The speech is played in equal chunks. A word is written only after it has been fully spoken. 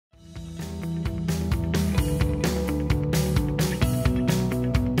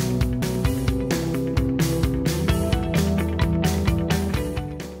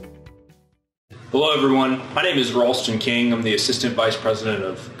Hello everyone, my name is Ralston King. I'm the Assistant Vice President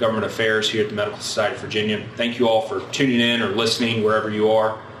of Government Affairs here at the Medical Society of Virginia. Thank you all for tuning in or listening wherever you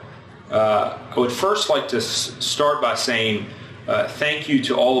are. I would first like to start by saying thank you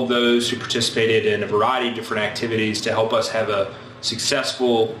to all of those who participated in a variety of different activities to help us have a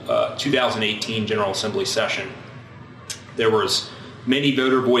successful 2018 General Assembly session. There was many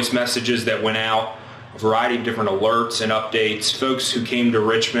voter voice messages that went out, a variety of different alerts and updates, folks who came to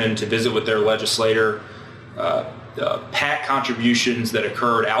Richmond to visit with their legislator, PAC contributions that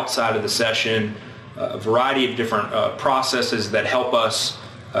occurred outside of the session, a variety of different processes that help us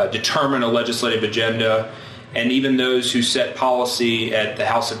determine a legislative agenda, and even those who set policy at the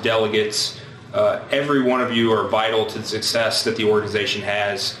House of Delegates. Every one of you are vital to the success that the organization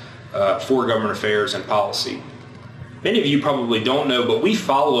has for government affairs and policy. Many of you probably don't know, but we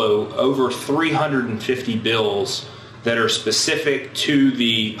follow over 350 bills that are specific to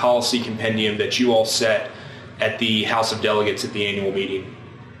the policy compendium that you all set at the House of Delegates at the annual meeting.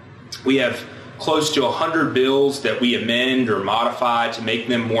 We have close to 100 bills that we amend or modify to make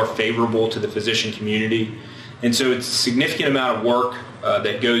them more favorable to the physician community. And so it's a significant amount of work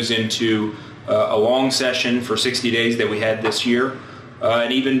that goes into a long session for 60 days that we had this year,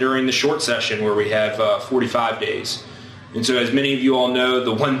 and even during the short session where we have 45 days. And so as many of you all know,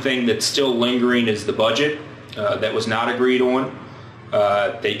 the one thing that's still lingering is the budget that was not agreed on.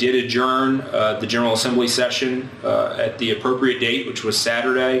 They did adjourn the General Assembly session at the appropriate date, which was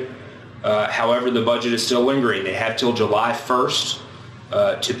Saturday. However, the budget is still lingering. They have till July 1st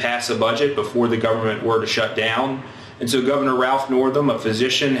to pass a budget before the government were to shut down. And so Governor Ralph Northam, a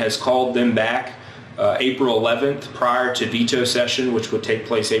physician, has called them back April 11th prior to veto session, which would take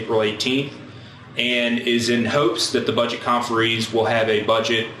place April 18th. And is in hopes that the budget conferees will have a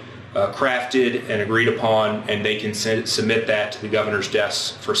budget crafted and agreed upon, and they can submit that to the governor's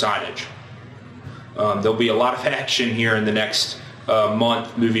desk for signage. There'll be a lot of action here in the next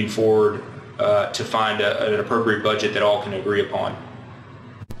month moving forward to find an appropriate budget that all can agree upon.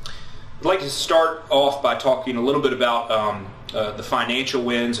 I'd like to start off by talking a little bit about the financial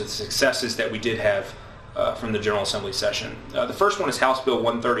wins and successes that we did have from the General Assembly session. The first one is House Bill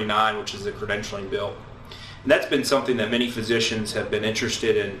 139, which is the credentialing bill. And that's been something that many physicians have been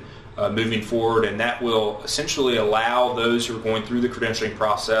interested in moving forward, and that will essentially allow those who are going through the credentialing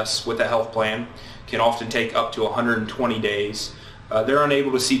process with a health plan, can often take up to 120 days. They're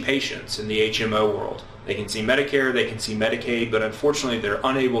unable to see patients in the HMO world. They can see Medicare, they can see Medicaid, but unfortunately they're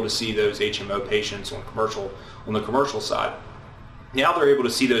unable to see those HMO patients on the commercial side. Now they're able to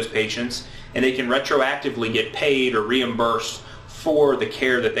see those patients, and they can retroactively get paid or reimbursed for the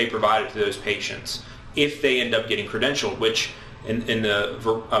care that they provided to those patients if they end up getting credentialed, which in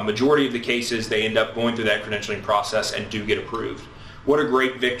the majority of the cases they end up going through that credentialing process and do get approved. What a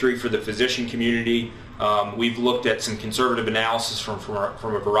great victory for the physician community. We've looked at some conservative analysis from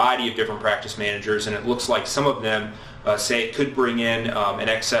a variety of different practice managers, and it looks like some of them say it could bring in in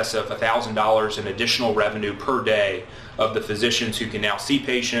excess of $1,000 in additional revenue per day of the physicians who can now see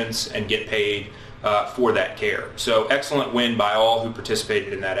patients and get paid for that care. So excellent win by all who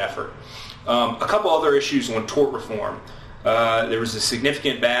participated in that effort. A couple other issues on tort reform. There was a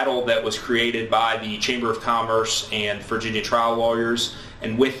significant battle that was created by the Chamber of Commerce and Virginia trial lawyers,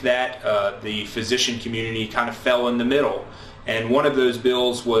 and with that the physician community kind of fell in the middle. And one of those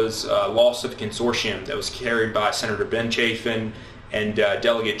bills was loss of consortium that was carried by Senator Ben Chafin and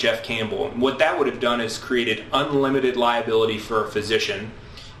Delegate Jeff Campbell. And what that would have done is created unlimited liability for a physician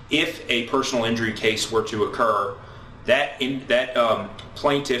if a personal injury case were to occur. That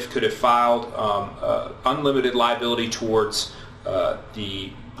plaintiff could have filed unlimited liability towards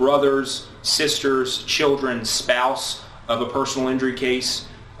the brothers, sisters, children, spouse of a personal injury case,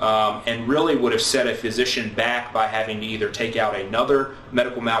 and really would have set a physician back by having to either take out another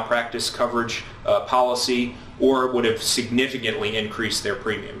medical malpractice coverage policy, or it would have significantly increased their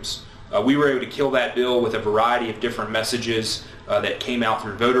premiums. We were able to kill that bill with a variety of different messages that came out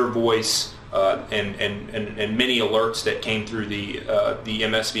through voter voice and many alerts that came through the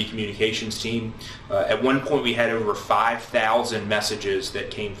MSV communications team. At one point we had over 5,000 messages that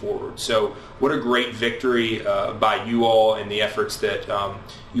came forward. So what a great victory by you all and the efforts that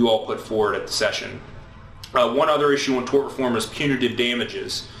you all put forward at the session. One other issue on tort reform is punitive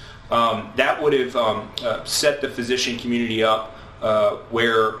damages. That would have set the physician community up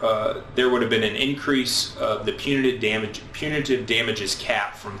where there would have been an increase of the punitive damages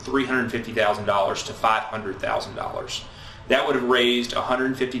cap from $350,000 to $500,000. That would have raised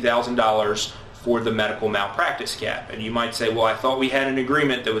 $150,000 for the medical malpractice cap. And you might say, well, I thought we had an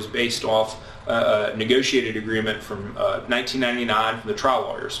agreement that was based off a negotiated agreement from 1999 from the trial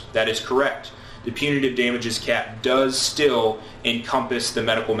lawyers. That is correct. the punitive damages cap does still encompass the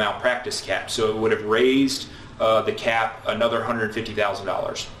medical malpractice cap, so it would have raised the cap another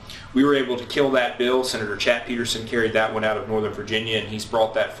 $150,000. We were able to kill that bill. Senator Chap Peterson carried that one out of Northern Virginia, and he's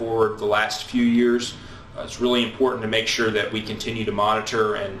brought that forward the last few years. It's really important to make sure that we continue to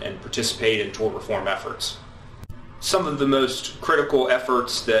monitor and participate in tort reform efforts. Some of the most critical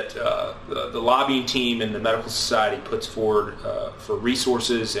efforts that the lobbying team and the medical society puts forward for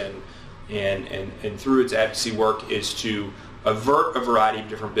resources and through its advocacy work is to avert a variety of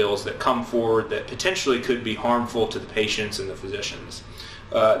different bills that come forward that potentially could be harmful to the patients and the physicians.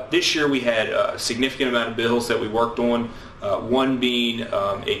 This year we had a significant amount of bills that we worked on, one being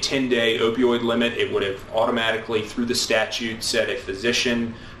a 10-day opioid limit. It would have automatically, through the statute, said a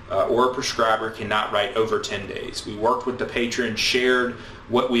physician or a prescriber cannot write over 10 days. We worked with the patron, shared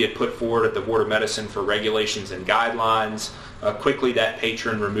what we had put forward at the Board of Medicine for regulations and guidelines. Quickly that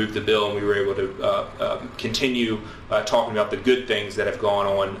patron removed the bill, and we were able to continue talking about the good things that have gone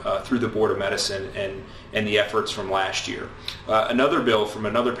on through the Board of Medicine and the efforts from last year. Another bill from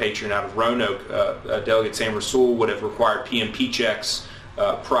another patron out of Roanoke, Delegate Sam Rasool, would have required PMP checks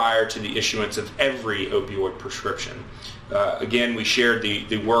prior to the issuance of every opioid prescription. Again, we shared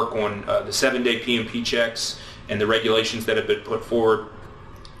the work on the 7-day PMP checks and the regulations that have been put forward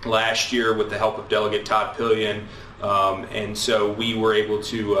last year with the help of Delegate Todd Pillion, and so we were able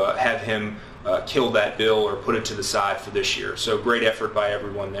to have him kill that bill or put it to the side for this year. So great effort by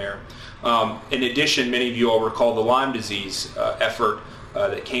everyone there. In addition, many of you all recall the Lyme disease effort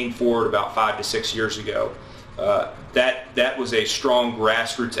that came forward about 5 to 6 years ago. That was a strong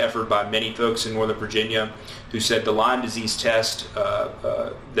grassroots effort by many folks in Northern Virginia who said the Lyme disease test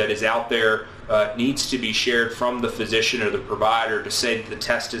that is out there needs to be shared from the physician or the provider to say that the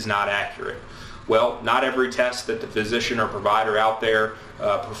test is not accurate. Well, not every test that the physician or provider out there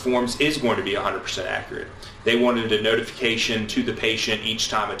performs is going to be 100% accurate. They wanted a notification to the patient each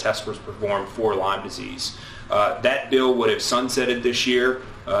time a test was performed for Lyme disease. That bill would have sunsetted this year.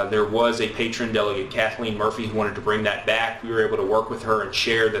 There was a patron, Delegate Kathleen Murphy, who wanted to bring that back. We were able to work with her and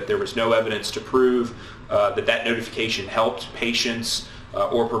share that there was no evidence to prove that notification helped patients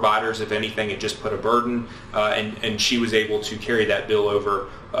or providers. If anything, it just put a burden, and she was able to carry that bill over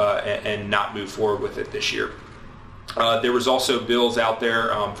and not move forward with it this year. There was also bills out there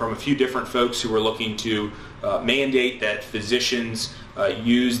from a few different folks who were looking to mandate that physicians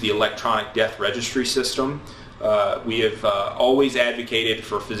use the electronic death registry system. We have always advocated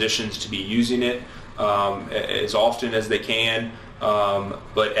for physicians to be using it as often as they can,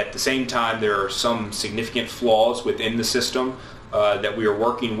 but at the same time there are some significant flaws within the system that we are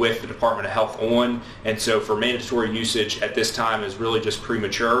working with the Department of Health on, and so for mandatory usage at this time is really just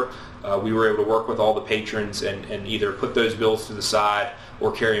premature. We were able to work with all the patrons and either put those bills to the side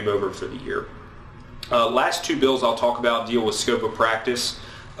or carry them over for the year. Last two bills I'll talk about deal with scope of practice.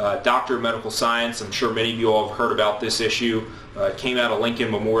 Doctor of Medical Science, I'm sure many of you all have heard about this issue. It came out of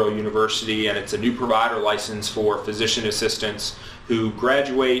Lincoln Memorial University, and it's a new provider license for physician assistants who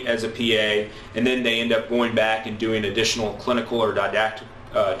graduate as a PA, and then they end up going back and doing additional clinical or didactic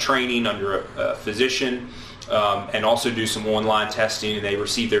training under a physician, and also do some online testing, and they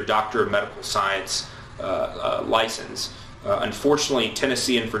receive their Doctor of Medical Science license. Unfortunately,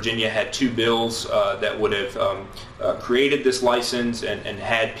 Tennessee and Virginia had two bills that would have created this license and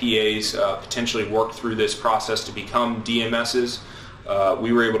had PAs potentially work through this process to become DMSs.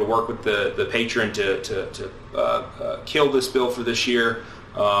 We were able to work with the patron to kill this bill for this year,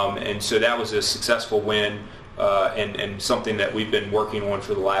 and so that was a successful win and something that we've been working on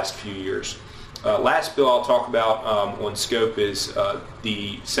for the last few years. Last bill I'll talk about on scope is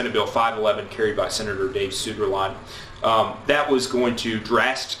the Senate Bill 511 carried by Senator Dave Suderline. That was going to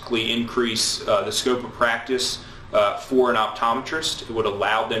drastically increase the scope of practice for an optometrist. It would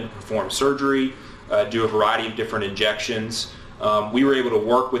allow them to perform surgery, do a variety of different injections. We were able to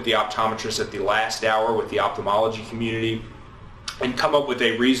work with the optometrists at the last hour with the ophthalmology community and come up with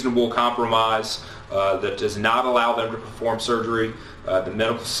a reasonable compromise that does not allow them to perform surgery. The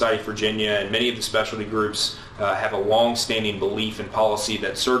Medical Society of Virginia and many of the specialty groups have a long-standing belief and policy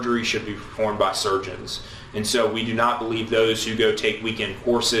that surgery should be performed by surgeons. And so we do not believe those who go take weekend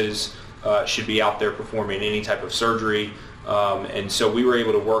courses should be out there performing any type of surgery. And so we were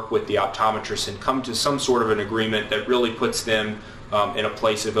able to work with the optometrists and come to some sort of an agreement that really puts them in a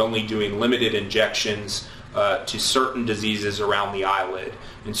place of only doing limited injections to certain diseases around the eyelid.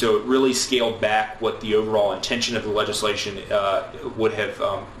 And so it really scaled back what the overall intention of the legislation would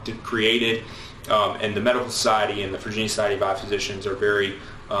have created. And the Medical Society and the Virginia Society of Eye Physicians are very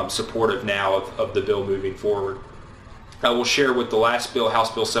supportive now of the bill moving forward. We'll share with the last bill,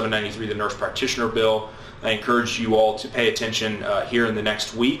 House Bill 793, the nurse practitioner bill. I encourage you all to pay attention here in the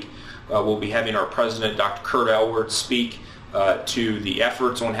next week. We'll be having our president, Dr. Kurt Elward, speak to the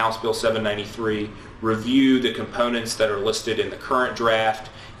efforts on House Bill 793, review the components that are listed in the current draft,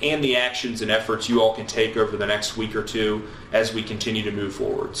 and the actions and efforts you all can take over the next week or two as we continue to move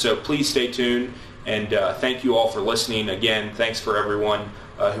forward. So please stay tuned, and thank you all for listening. Again, thanks for everyone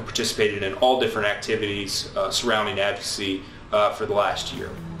who participated in all different activities surrounding advocacy for the last year.